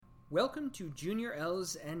Welcome to Junior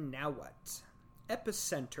L's and Now What?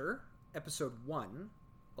 Epicenter, Episode 1,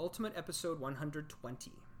 Ultimate Episode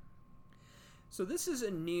 120. So this is a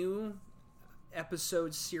new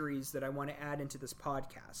episode series that I want to add into this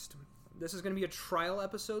podcast. This is going to be a trial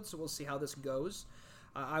episode, so we'll see how this goes.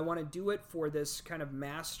 I want to do it for this kind of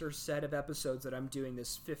master set of episodes that I'm doing,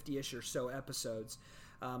 this 50-ish or so episodes,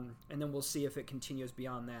 and then we'll see if it continues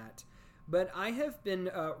beyond that. But I have been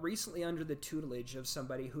recently under the tutelage of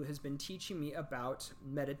somebody who has been teaching me about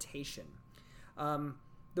meditation.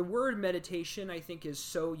 The word meditation, I think, is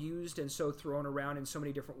so used and so thrown around in so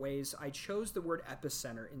many different ways. I chose the word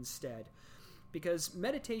epicenter instead, because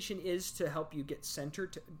meditation is to help you get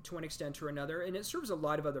centered to one extent or another, and it serves a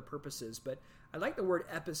lot of other purposes. But I like the word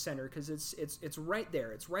epicenter because it's right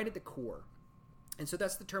there. It's right at the core. And so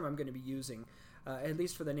that's the term I'm going to be using, at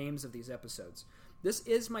least for the names of these episodes. This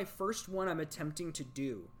is my first one I'm attempting to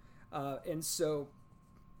do. And so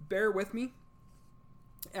bear with me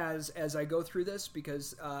as I go through this,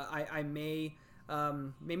 because I may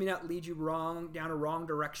maybe not lead you down a wrong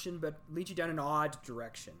direction, but lead you down an odd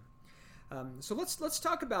direction. So let's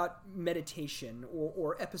talk about meditation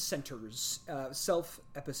or epicenters,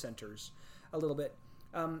 self-epicenters a little bit.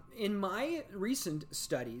 In my recent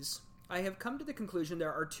studies, I have come to the conclusion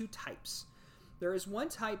there are two types. There is one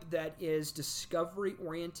type that is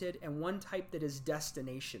discovery-oriented and one type that is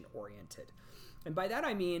destination-oriented. And by that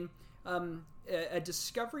I mean a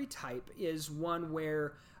discovery type is one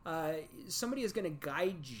where somebody is going to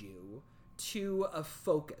guide you to a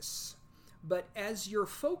focus. But as you're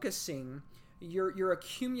focusing, you're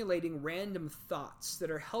accumulating random thoughts that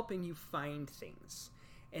are helping you find things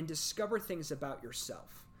and discover things about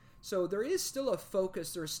yourself. So there is still a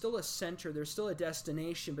focus, there's still a center, there's still a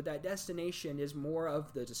destination, but that destination is more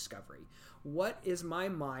of the discovery. What is my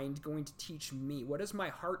mind going to teach me? What is my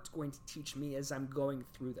heart going to teach me as I'm going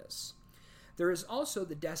through this? There is also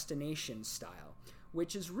the destination style,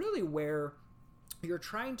 which is really where you're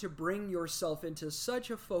trying to bring yourself into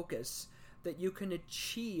such a focus that you can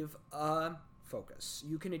achieve a focus.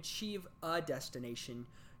 You can achieve a destination.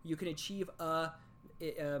 You can achieve a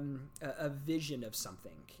vision of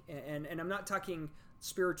something, and I'm not talking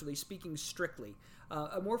spiritually speaking strictly,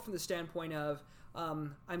 more from the standpoint of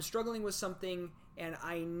I'm struggling with something and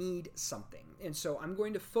I need something, and so I'm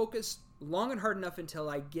going to focus long and hard enough until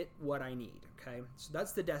I get what I need. Okay, so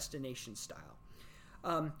that's the destination style.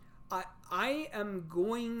 I am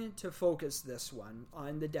going to focus this one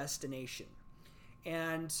on the destination.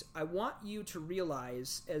 And I want you to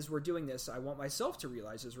realize as we're doing this, I want myself to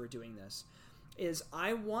realize as we're doing this, is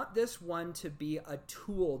I want this one to be a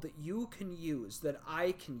tool that you can use, that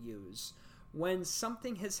I can use, when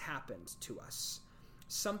something has happened to us.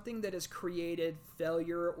 Something that has created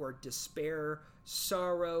failure or despair,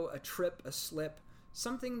 sorrow, a trip, a slip,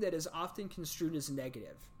 something that is often construed as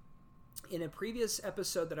negative. In a previous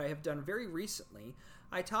episode that I have done very recently,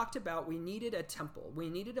 I talked about we needed a temple. We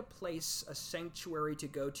needed a place, a sanctuary to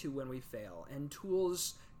go to when we fail, and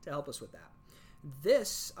tools to help us with that.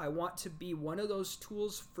 This, I want to be one of those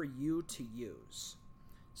tools for you to use.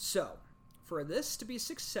 So, for this to be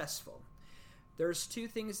successful, there's two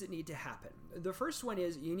things that need to happen. The first one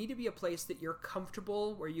is you need to be a place that you're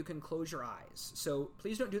comfortable, where you can close your eyes. So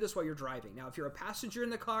please don't do this while you're driving. Now, if you're a passenger in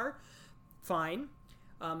the car, fine.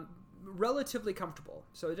 Relatively comfortable.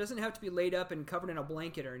 So it doesn't have to be laid up and covered in a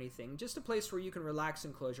blanket or anything. Just a place where you can relax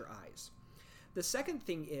and close your eyes. The second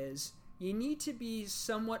thing is you need to be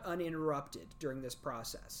somewhat uninterrupted during this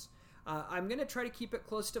process. I'm going to try to keep it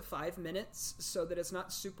close to 5 minutes so that it's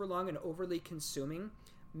not super long and overly consuming.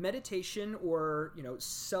 Meditation or,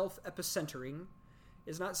 self-epicentering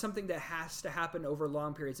is not something that has to happen over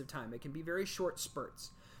long periods of time. It can be very short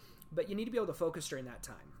spurts, but you need to be able to focus during that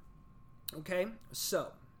time. Okay, so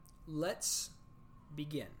let's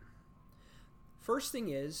begin. First thing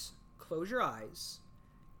is close your eyes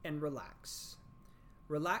and relax.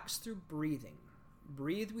 Relax through breathing.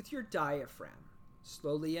 Breathe with your diaphragm.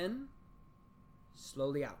 Slowly in,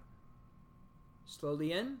 slowly out.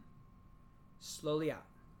 Slowly in, slowly out.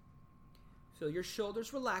 Feel your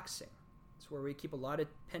shoulders relaxing. It's where we keep a lot of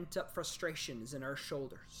pent-up frustrations in our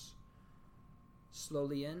shoulders.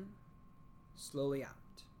 Slowly in, slowly out.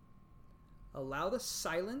 Allow the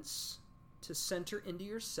silence to center into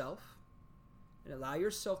yourself and allow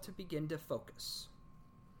yourself to begin to focus.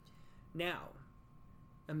 Now,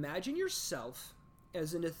 imagine yourself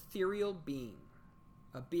as an ethereal being,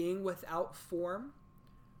 a being without form,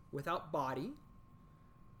 without body,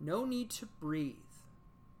 no need to breathe,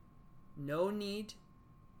 no need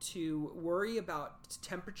to worry about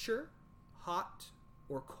temperature, hot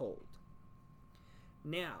or cold.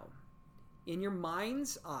 Now, In your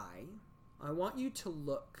mind's eye, I want you to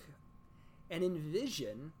look and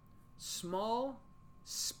envision small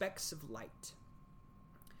specks of light.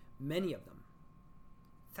 Many of them,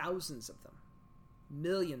 thousands of them,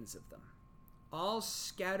 millions of them, all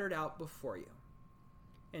scattered out before you.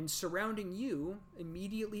 And surrounding you,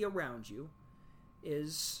 immediately around you,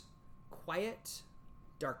 is quiet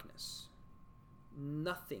darkness.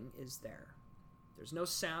 Nothing is there. There's no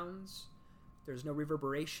sounds. There's no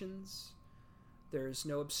reverberations. There's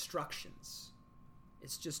no obstructions.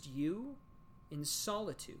 It's just you in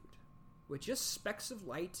solitude with just specks of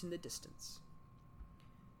light in the distance.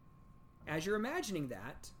 As you're imagining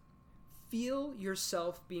that, feel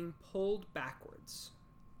yourself being pulled backwards,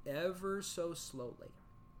 ever so slowly.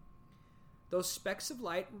 Those specks of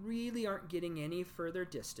light really aren't getting any further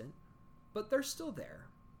distant, but they're still there.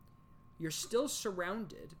 You're still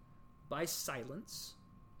surrounded by silence.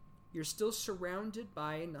 You're still surrounded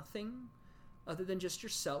by nothing other than just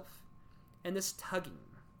yourself and this tugging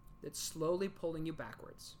that's slowly pulling you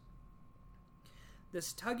backwards.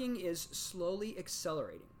 This tugging is slowly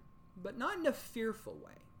accelerating, but not in a fearful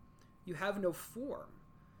way. You have no form.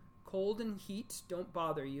 Cold and heat don't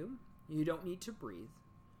bother you. You don't need to breathe.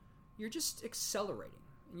 You're just accelerating,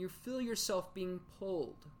 and you feel yourself being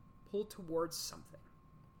pulled towards something.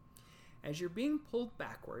 As you're being pulled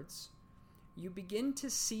backwards, you begin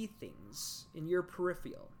to see things in your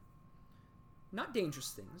peripheral. Not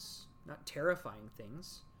dangerous things, not terrifying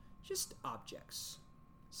things, just objects.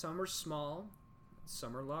 Some are small,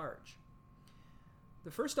 some are large.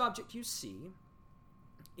 The first object you see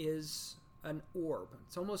is an orb.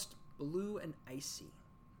 It's almost blue and icy,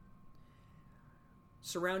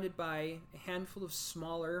 surrounded by a handful of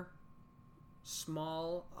small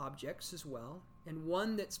objects as well, and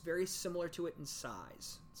one that's very similar to it in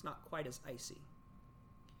size. It's not quite as icy.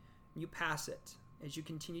 You pass it as you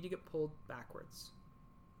continue to get pulled backwards.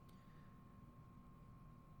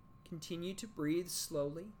 Continue to breathe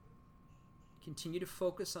slowly. Continue to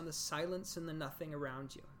focus on the silence and the nothing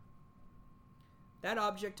around you. That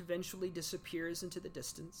object eventually disappears into the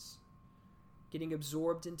distance, getting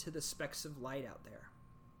absorbed into the specks of light out there.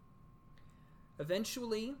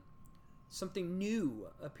 Eventually, something new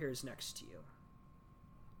appears next to you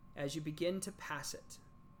as you begin to pass it.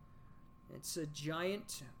 It's a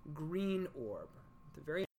giant green orb with a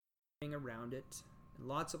very ring around it and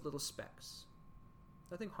lots of little specks.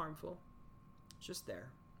 Nothing harmful, just there.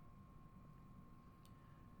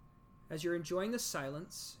 As you're enjoying the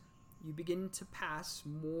silence, you begin to pass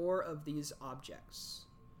more of these objects.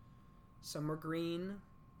 Some are green,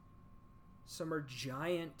 some are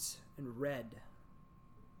giant and red.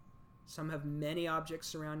 Some have many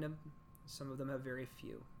objects around them, some of them have very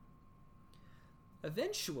few.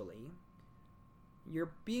 Eventually,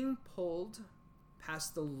 you're being pulled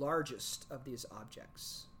past the largest of these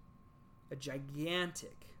objects, a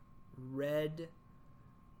gigantic red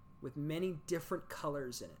with many different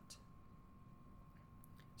colors in it,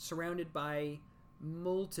 surrounded by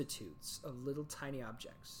multitudes of little tiny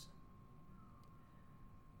objects.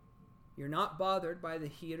 You're not bothered by the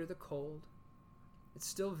heat or the cold. It's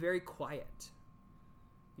still very quiet.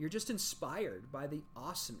 You're just inspired by the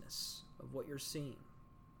awesomeness of what you're seeing.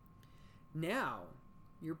 Now,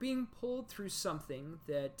 you're being pulled through something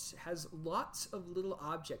that has lots of little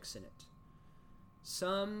objects in it.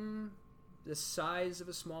 Some the size of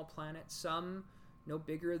a small planet, some no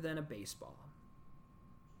bigger than a baseball.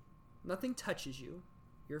 Nothing touches you.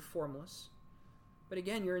 You're formless. But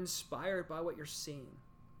again, you're inspired by what you're seeing.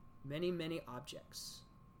 Many, many objects.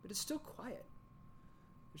 But it's still quiet.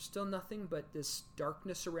 There's still nothing but this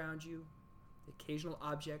darkness around you, the occasional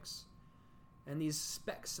objects, and these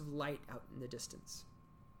specks of light out in the distance.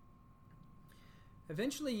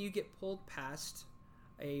 Eventually, you get pulled past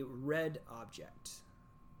a red object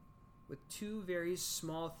with two very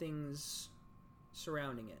small things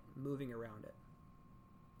surrounding it, moving around it.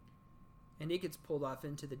 And it gets pulled off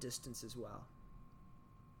into the distance as well.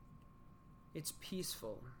 It's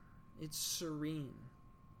peaceful. It's serene.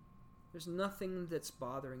 There's nothing that's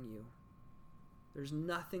bothering you. There's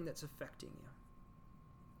nothing that's affecting you.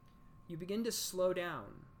 You begin to slow down.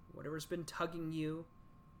 Whatever's been tugging you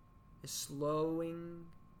is slowing,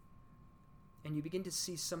 and you begin to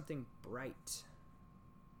see something bright.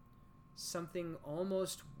 Something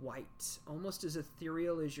almost white, almost as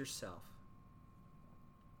ethereal as yourself.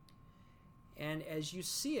 And as you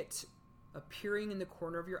see it appearing in the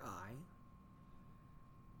corner of your eye,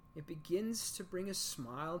 it begins to bring a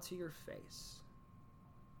smile to your face.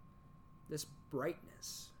 This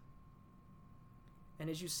brightness. And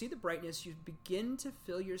as you see the brightness, you begin to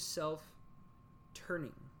feel yourself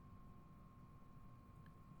turning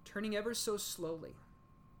turning ever so slowly.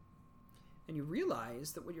 And you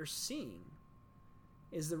realize that what you're seeing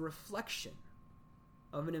is the reflection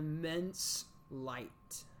of an immense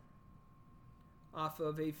light off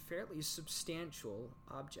of a fairly substantial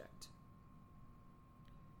object.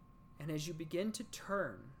 And as you begin to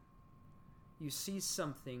turn, you see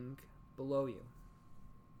something below you.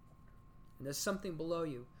 And this something below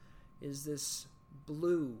you is this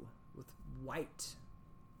blue with white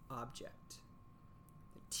object,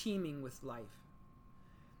 teeming with life,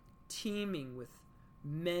 teeming with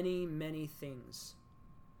many, many things.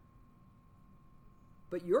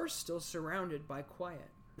 But you're still surrounded by quiet.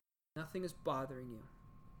 Nothing is bothering you.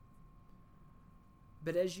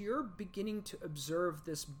 But as you're beginning to observe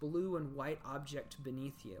this blue and white object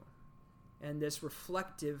beneath you, and this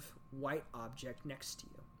reflective white object next to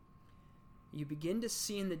you, you begin to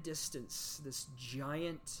see in the distance this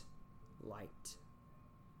giant light.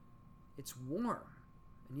 It's warm,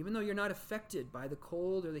 and even though you're not affected by the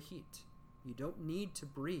cold or the heat, you don't need to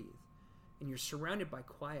breathe, and you're surrounded by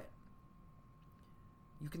quiet.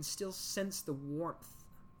 You can still sense the warmth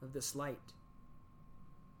of this light.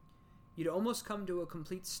 You'd almost come to a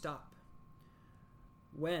complete stop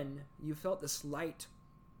when you felt this light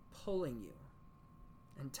pulling you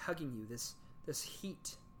and tugging you, this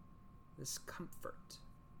heat, this comfort.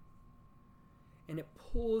 And it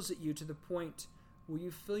pulls at you to the point where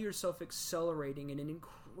you feel yourself accelerating in an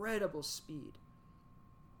incredible speed.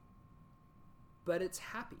 But it's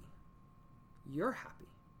happy. You're happy.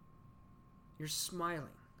 You're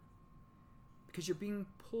smiling because you're being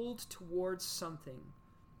pulled towards something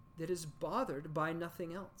that is bothered by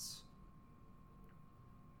nothing else.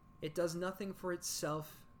 It does nothing for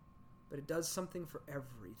itself, but it does something for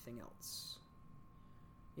everything else.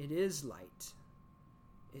 It is light.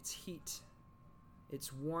 It's heat.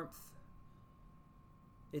 It's warmth.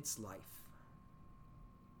 It's life.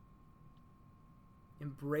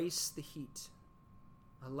 Embrace the heat.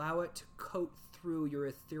 Allow it to coat through your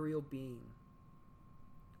ethereal being.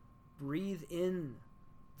 Breathe in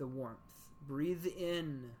the warmth. Breathe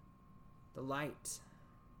in the light.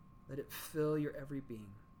 Let it fill your every being.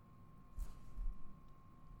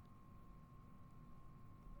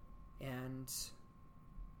 And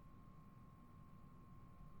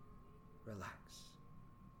relax.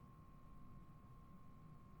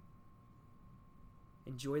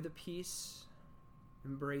 Enjoy the peace.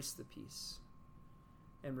 Embrace the peace.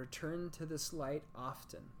 And return to this light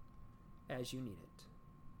often as you need it.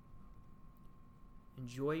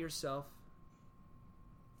 Enjoy yourself.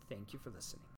 Thank you for listening.